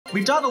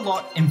We've done a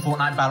lot in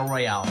Fortnite Battle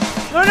Royale.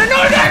 No! No!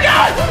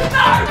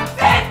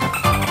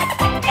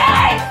 This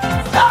game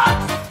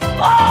sucks!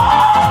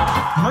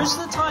 Most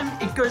of the time,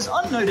 it goes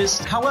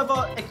unnoticed.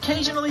 However,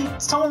 occasionally,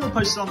 someone will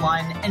post it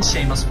online and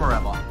shame us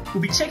forever.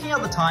 We'll be checking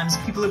out the times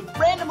people have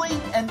randomly,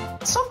 and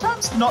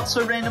sometimes not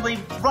so randomly,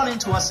 run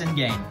into us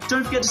in-game.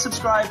 Don't forget to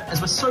subscribe, as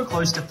we're so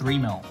close to 3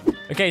 mil.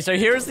 Okay, so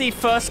here's the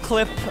first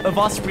clip of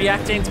us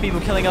reacting to people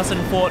killing us in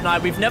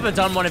Fortnite. We've never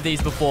done one of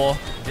these before.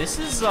 This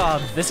is a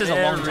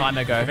long time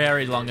ago.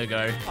 Very long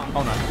ago.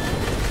 Oh no.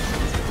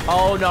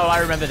 Oh no, I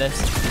remember this.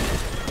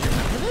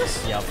 Remember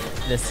this? Yep.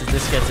 This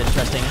gets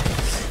interesting.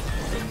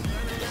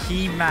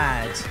 He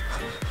mad.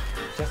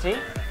 Jesse, do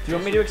you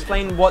want me to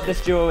explain what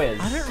this duo is?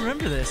 I don't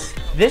remember this.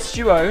 This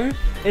duo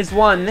is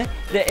one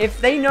that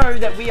if they know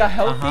that we are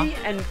healthy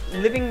and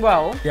living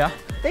well,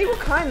 they will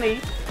kindly,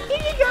 here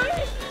you go,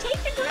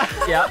 take the grip.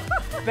 Yeah.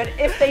 But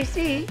if they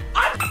see,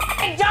 I'm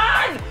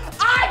done!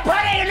 I put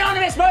an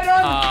anonymous mode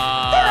on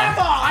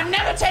forever! I'm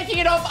never taking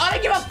it off. I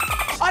don't give a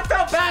I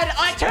felt bad.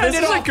 I turned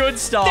it off. This is a good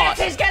start.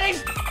 This is getting...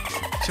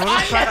 I'm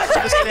never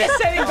turning this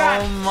setting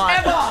back. Oh my.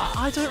 Ever.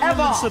 I don't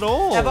remember this at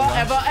all.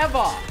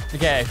 Ever.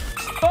 Okay.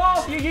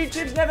 Oh, your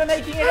YouTube's never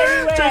making it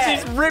anywhere.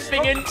 Jesse's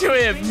ripping into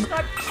him. He's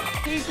like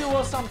YouTube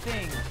or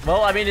something.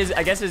 Well, I mean,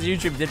 I guess his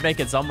YouTube did make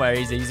it somewhere.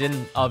 He's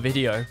in our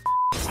video.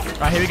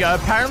 Right, here we go.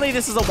 Apparently,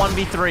 this is a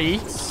 1v3.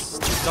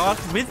 Start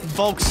with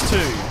Volks 2.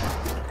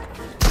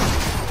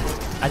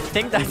 I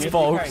think that's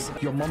Volks.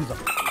 Your mom's a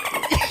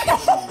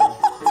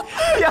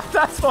Yeah,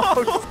 that's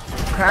Volks.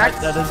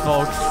 Cracked. That is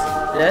Volks.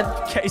 Dead.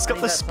 Okay, he's got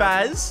the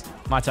spaz.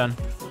 My turn.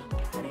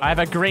 I have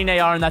a green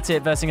AR and that's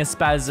it. Versing a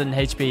spaz and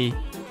HP.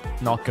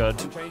 Not good.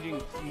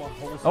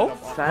 Oh,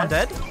 one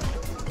dead.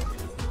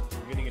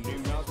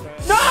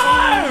 No!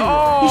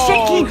 Oh, He's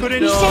shaking.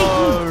 He's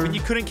shaking. When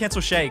you couldn't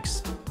cancel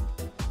shakes.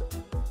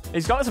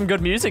 He's got some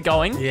good music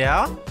going.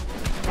 Yeah.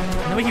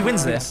 Maybe he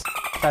wins this.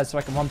 Spaz, so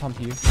I can one pump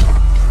you.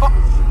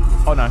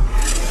 Oh no.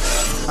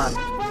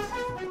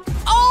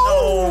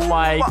 Oh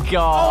my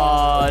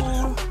god.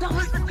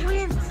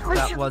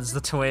 That was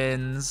the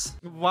twins.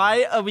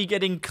 Why are we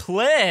getting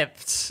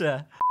clipped?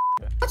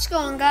 What's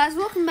going on, guys?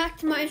 Welcome back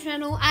to my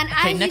channel, and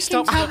as next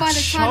you can up, tell by the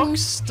title,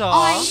 Chockstar.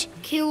 I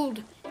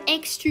killed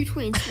X2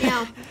 twins.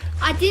 Now,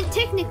 I didn't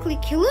technically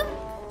kill him,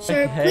 so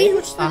Okay. please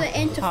watch to the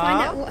end to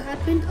find out what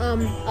happened.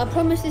 I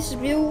promise this is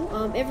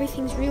real.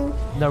 Everything's real.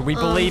 No, we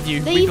believe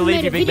you. They We even believe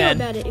made you, a big video man.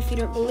 about it. If you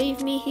don't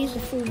believe me, here's the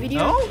full video.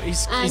 No,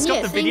 he's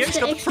got the video. He's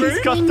got the proof.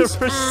 He's got the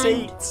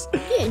receipts.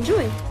 Yeah,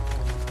 enjoy.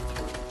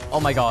 Oh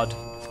my god.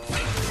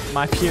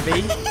 My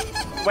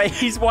POV. Wait,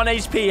 he's 1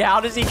 HP. How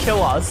does he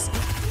kill us?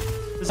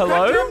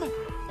 Hello?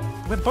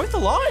 We're both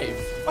alive.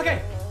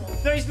 Okay,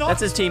 no, he's not.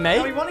 That's his No, we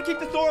teammate. want to keep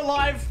the Thor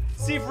alive.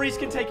 See if Reese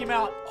can take him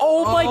out.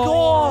 Oh my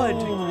god.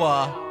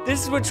 god.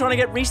 This is we're trying to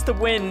get Reese to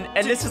win,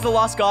 and this is the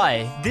last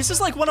guy. This is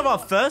like one of our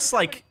first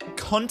like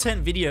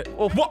content video.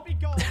 Oh, what?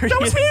 There That he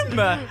was is. him.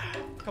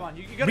 Come on,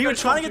 you gotta We go were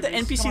trying to get the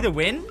Storm, NPC Reese. to Come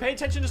win. on. Pay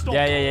attention to Storm.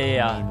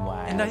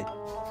 Yeah. And I.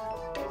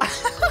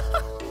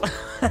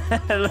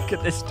 Look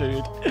at this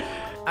dude.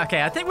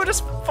 Okay, I think we'll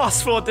just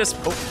fast forward this.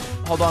 Oh,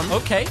 Hold on.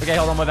 okay. Okay,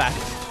 hold on, we're back.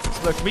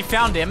 Look, we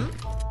found him.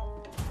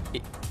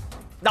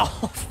 No.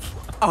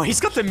 Oh,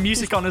 he's got the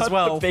music on as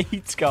well. The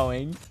beat's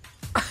going.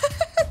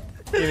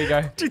 Here we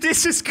go. Dude,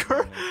 this is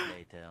great.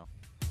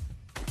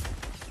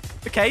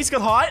 Okay, he's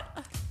got height.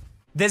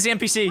 There's the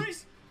NPC.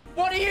 Reese,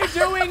 what are you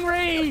doing,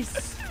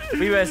 Reese?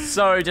 We were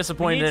so We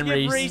disappointed need in to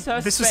give Reese. Reese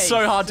her This was space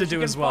so hard to she do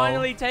can as well.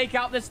 Finally take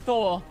out this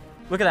Thor.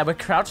 Look at that, we're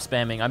crouch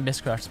spamming. I miss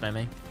crouch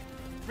spamming.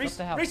 Reese,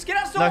 the hell? Reese, get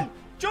out, Storm. No.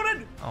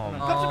 Jordan, Oh,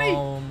 come to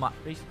me. my.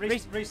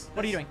 Reese,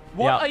 what are you doing?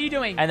 What Yeah. are you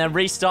doing? And then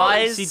Reese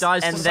dies. he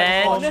dies and to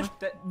then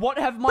save What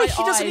have my Wait,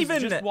 he doesn't eyes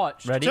even- just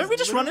watched? Ready? Don't we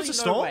just run into Literally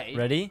Storm? no way.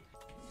 ready?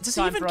 Does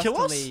he Time even for us kill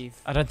to us? leave.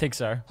 I don't think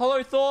so.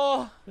 Hello,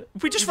 Thor.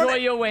 We just Enjoy run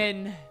it. your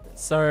win.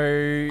 So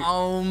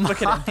Oh my.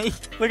 look at him.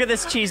 Look at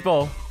this cheese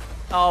ball.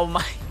 Oh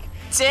my.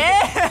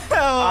 Damn.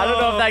 I don't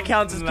know if that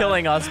counts as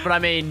killing us, but I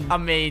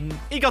mean,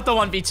 he got the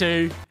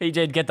 1v2. he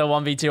did get the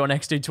 1v2 on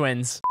X2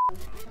 twins.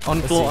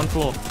 On floor.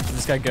 Is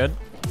this guy good?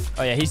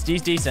 Oh yeah, he's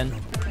decent.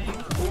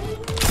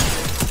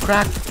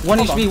 Cracked. 1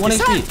 HP, 1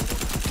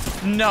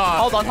 HP. No.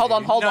 Hold on. No, hold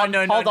on.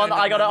 no,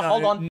 I gotta no.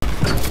 hold on.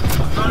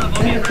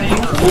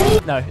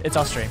 No, it's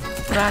our stream.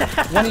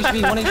 Cracked. 1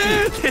 HP, 1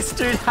 HP. This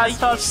dude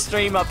has our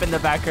stream up in the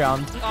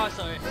background. Oh,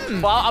 sorry.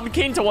 Well, I'm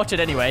keen to watch it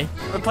anyway.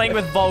 We're playing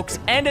with Volks,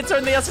 and it's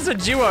only us as a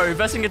duo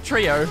versus a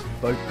trio.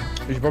 Like,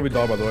 you should probably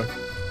die, by the way.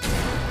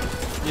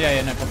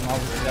 Yeah, no problem. I'll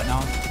do that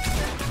now.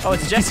 Oh,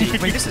 it's Jesse.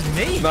 Wait, this is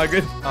me. Not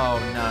good. Oh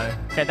no.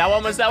 Okay, that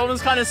one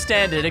was kind of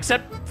standard,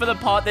 except for the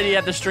part that he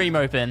had the stream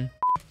open.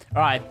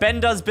 All right, Ben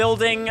does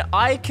building.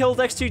 I killed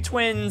X2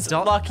 twins.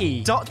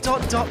 Lucky.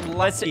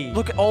 Let's See,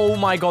 look. Oh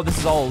my god, this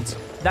is old.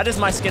 That is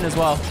my skin as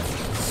well.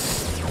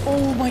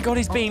 Oh my god,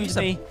 he's beamed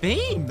me.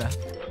 Beam.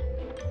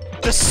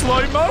 The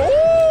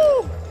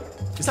slow-mo.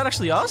 Is that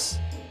actually us?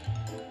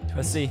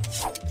 Let's see.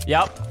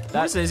 Yep.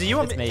 That is you.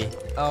 It's me.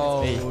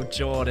 Oh, Me.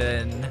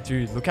 Jordan.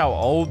 Dude, look how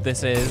old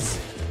this is.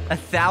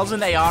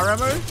 1,000 AR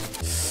ammo.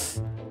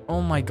 Oh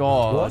my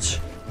god.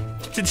 What?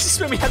 Did this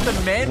when we had the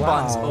man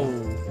buns? Wow.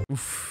 Oh.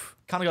 Oof.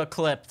 Kind of got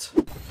clipped.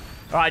 All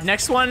right,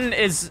 next one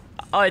is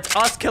it's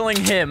us killing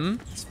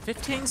him. It's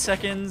 15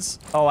 seconds.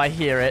 Oh, I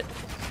hear it.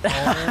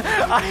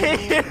 I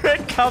hear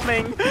it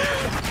coming.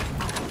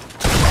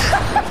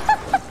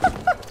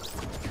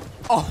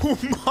 Oh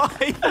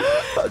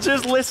my.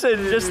 Just listen.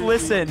 Just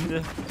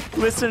listen.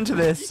 Listen to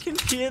this. You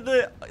can hear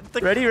the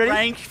Ready?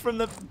 crank from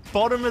the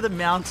bottom of the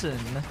mountain.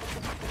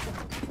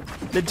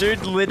 The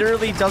dude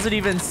literally doesn't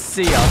even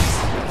see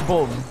us.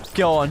 Boom.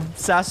 Go on.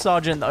 SAS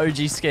Sergeant, the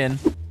OG skin.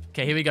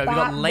 Okay, here we go. We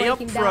got Break layup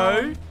him pro.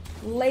 down,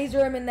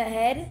 laser him in the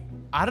head.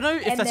 I don't know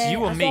if And that's then you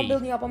or I saw him me.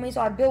 building up on me,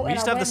 so I built We and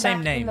used I to have the went same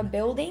back name. in the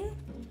building.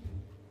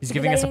 He's because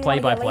giving I us a didn't wanna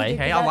get play-by-play. lasered,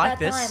 Hey, because I at like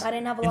that this. time, I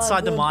didn't have a lot Inside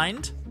of the good,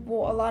 mind.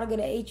 well, a lot of good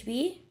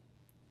HP.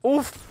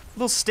 Oof.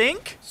 Little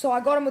stink. So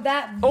I got him with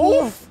that.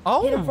 Oof.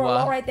 Oh. Hit him for a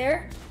lot right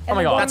there. And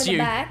my then God. got That's him in you.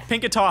 the back.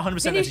 Pink guitar, 100%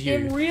 that's Finished you.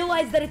 him,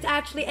 realized that it's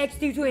actually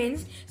X2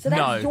 twins. So that's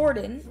No.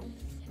 Jordan.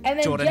 And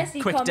then Jordan,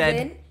 Jesse quick comes dead.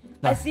 in.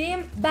 I see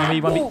him back.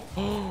 1v1v.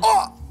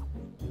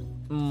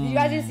 Ooh. You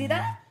guys didn't see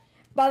that?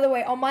 By the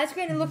way, on my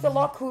screen it looked a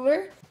lot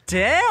cooler.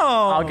 Damn.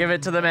 I'll give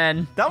it to the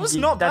man. That was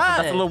not that's, bad.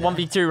 That's a little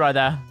 1v2 right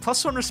there.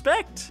 +1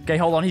 respect. Okay,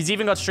 hold on. He's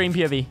even got stream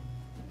POV.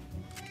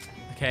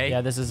 Okay.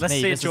 Yeah, this is Let's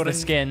me. see it, This Jordan. is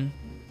the skin.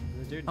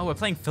 Oh, we're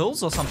playing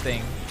Phil's or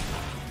something.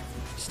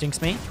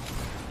 Stinks me.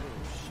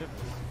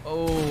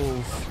 Oh.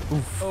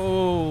 Oof.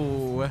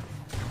 Oh.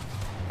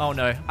 Oh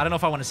no. I don't know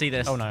if I want to see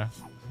this. Oh no.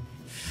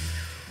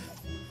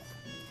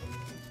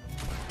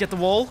 Get the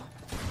wall.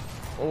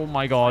 Oh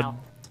my god.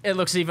 It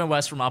looks even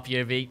worse from our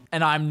POV,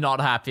 and I'm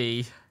not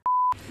happy.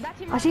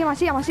 I see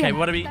him. Okay,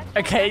 what are we?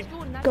 Okay,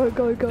 Go.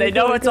 they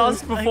know it's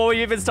us before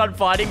we even start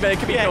fighting, but it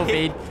could be Yeah. kill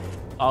feed.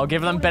 I'll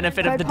give them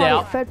benefit of the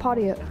doubt. Third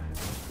party it.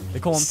 They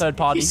call him third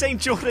party. He's saying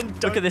Jordan,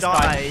 don't Look at this die.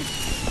 guy.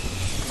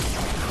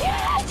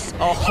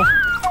 Oh.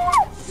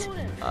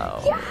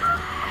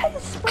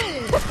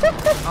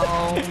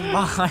 Oh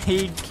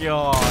my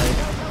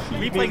god.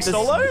 We playing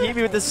solo? Hit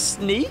me with the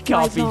sneak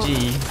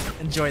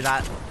RPG. Enjoy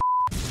that.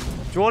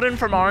 Jordan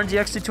from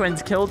RNGX2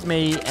 Twins killed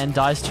me and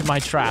dies to my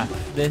trap.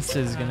 This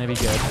is gonna be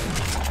good.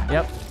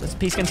 Yep, that's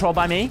piece control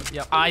by me.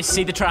 Yep. I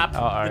see the trap.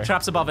 Uh-oh. The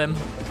trap's above him.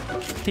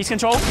 Piece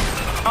control.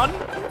 On.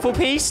 Full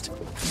pieced.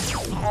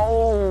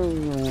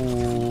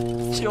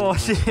 Oh.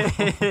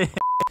 Jordan.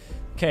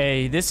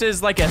 Okay, this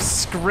is like a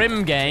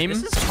scrim game.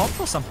 This is comp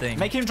or something.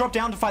 Make him drop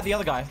down to fight the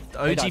other guy. The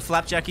OG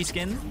Flapjacky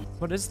skin.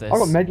 What is this? I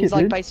got medkit, He's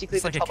like dude. basically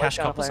It's the like a top cash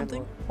Oceania cup or player in the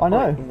something. world.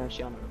 I know. In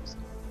Oceania.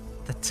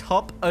 The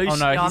top Oh no,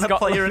 Oceania he's got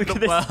player in look the at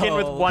this world. skin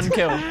with 1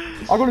 kill.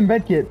 I got a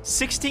medkit.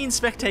 16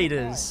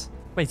 spectators.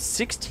 Wait,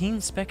 16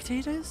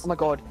 spectators? Oh my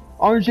god.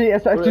 RNG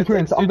X2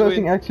 Twins. I'm X2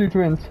 versing X2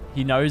 Twins.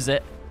 He knows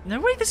it. No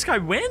way this guy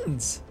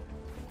wins.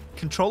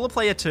 Controller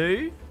player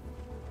 2.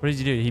 What did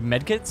you do? He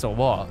medkits or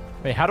what?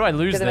 Wait, how do I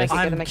lose Gonna this? make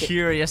it- I'm make it-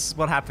 curious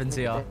what happens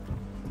here.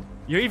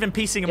 You're even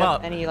piecing Do him you have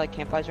up. any like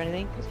campfires or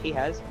anything? Because he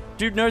has.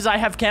 Dude knows I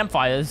have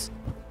campfires.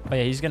 Oh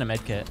yeah, he's gonna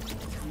medkit.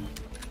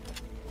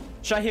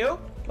 Should I heal?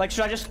 Like,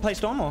 should I just play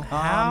Storm or?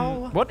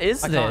 How? What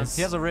is I can't. this?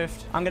 He has a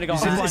rift. I'm gonna go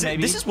Is online, this,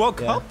 maybe. this is World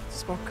Yeah. Cup? This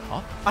is World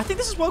Cup? I think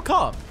this is World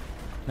Cup.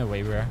 No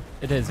way, bro.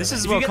 It is. This I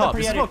is If think. you World get Cup. the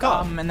This is pre-edit,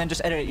 World Cup. and then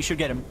just edit it, you should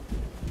get him.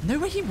 No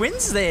way he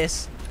wins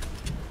this.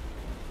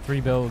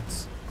 3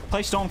 builds.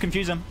 Play Storm,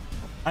 confuse him.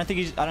 I don't think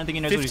he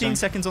knows what he's 15 doing.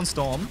 seconds on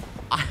Storm.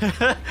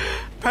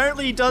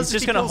 Apparently he does.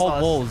 He's just if he gonna kills hold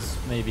us. walls,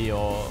 maybe,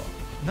 or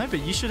No, but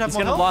you should have he's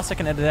more gonna help. last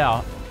second edit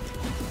out.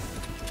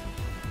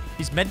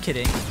 He's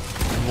medkitting.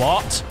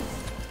 What?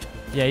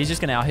 Yeah, he's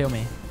just gonna out heal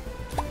me.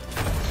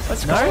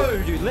 Let's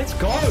go, dude. Let's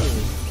go.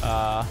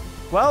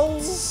 Well,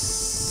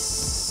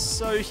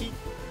 So he.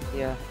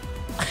 Yeah.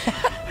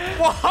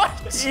 What?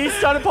 he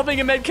started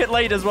popping a medkit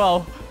late as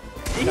well.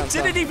 He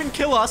didn't even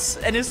kill us,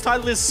 and his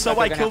title is "So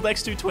Okay, I go Killed now.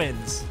 X2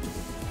 Twins."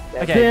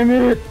 Okay. Damn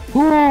it.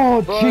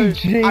 Oh,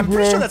 GG, I'm pretty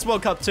bro. sure that's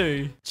World Cup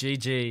 2.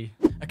 GG.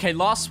 Okay,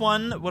 last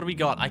one. What do we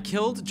got? I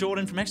killed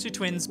Jordan from X2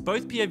 Twins,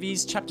 both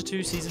POVs, Chapter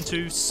 2, Season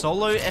 2,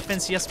 solo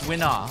FNCS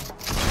winner.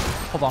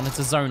 Hold on, it's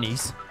a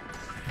zonies.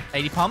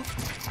 80 pump.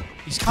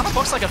 He's kind of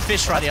boxed like a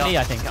fish right Me, here.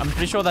 I think. I'm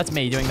pretty sure that's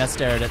me doing that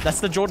stare edit. That's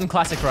the Jordan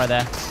classic right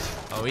there.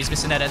 Oh, he's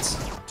missing edits.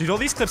 Dude, all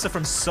these clips are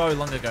from so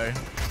long ago.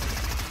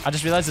 I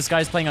just realized this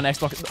guy's playing on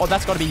Xbox. Oh,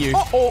 that's got to be you.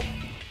 Oh,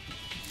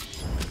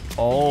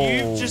 Oh.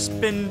 you've just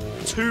been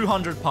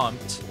 200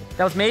 pumped.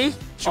 That was me?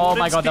 Oh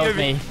my Jordan's god, that was POV.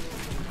 me.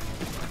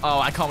 Oh,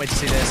 I can't wait to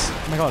see this.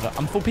 Oh my god,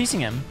 I'm full piecing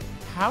him.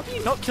 How do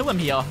you not kill him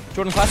here?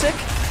 Jordan classic?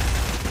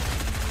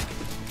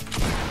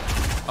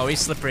 Oh, he's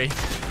slippery.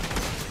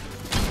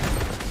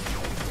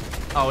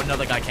 Oh,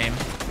 another guy came.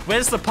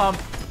 Where's the pump?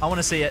 I want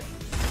to see it.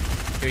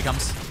 Here he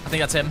comes. I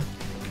think that's him.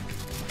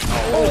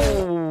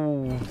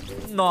 Oh.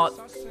 Not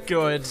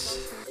good.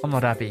 I'm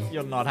not happy.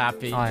 You're not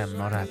happy. I am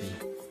not happy.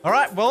 All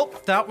right, well,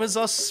 that was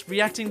us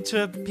reacting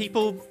to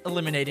people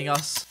eliminating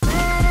us.